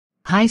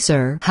Hi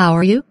sir, how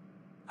are you?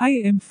 I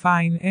am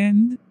fine,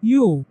 and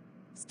you?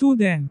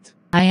 Student.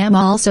 I am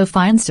also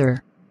fine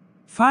sir.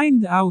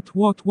 Find out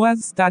what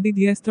was studied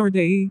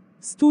yesterday,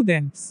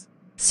 students.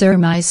 Sir,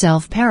 my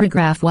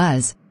self-paragraph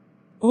was.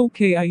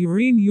 Okay,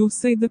 Irene, you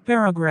say the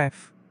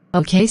paragraph.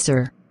 Okay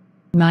sir.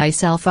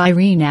 Myself,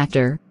 Irene,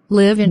 actor,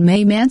 live in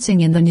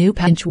Maymansingh in the new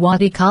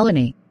Panchwati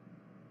colony.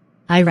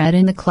 I read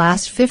in the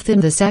class 5th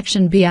in the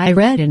section B. I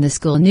read in the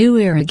school New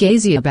Era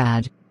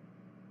Ghaziabad.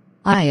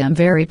 I am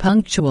very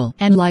punctual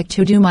and like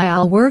to do my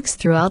all works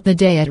throughout the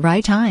day at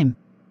right time.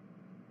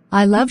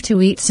 I love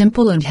to eat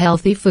simple and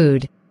healthy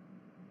food.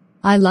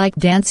 I like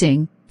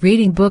dancing,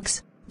 reading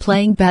books,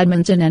 playing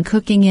badminton and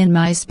cooking in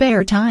my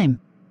spare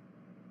time.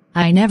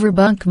 I never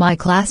bunk my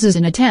classes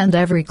and attend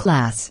every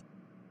class.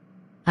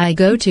 I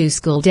go to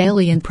school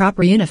daily in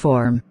proper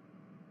uniform.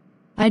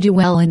 I do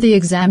well in the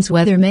exams,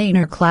 whether main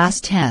or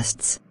class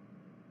tests.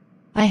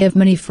 I have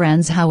many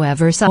friends,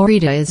 however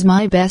Sarita is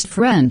my best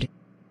friend.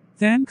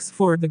 Thanks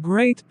for the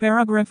great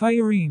paragraph,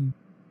 Irene.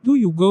 Do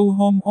you go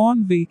home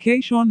on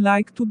vacation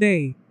like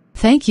today?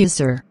 Thank you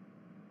sir.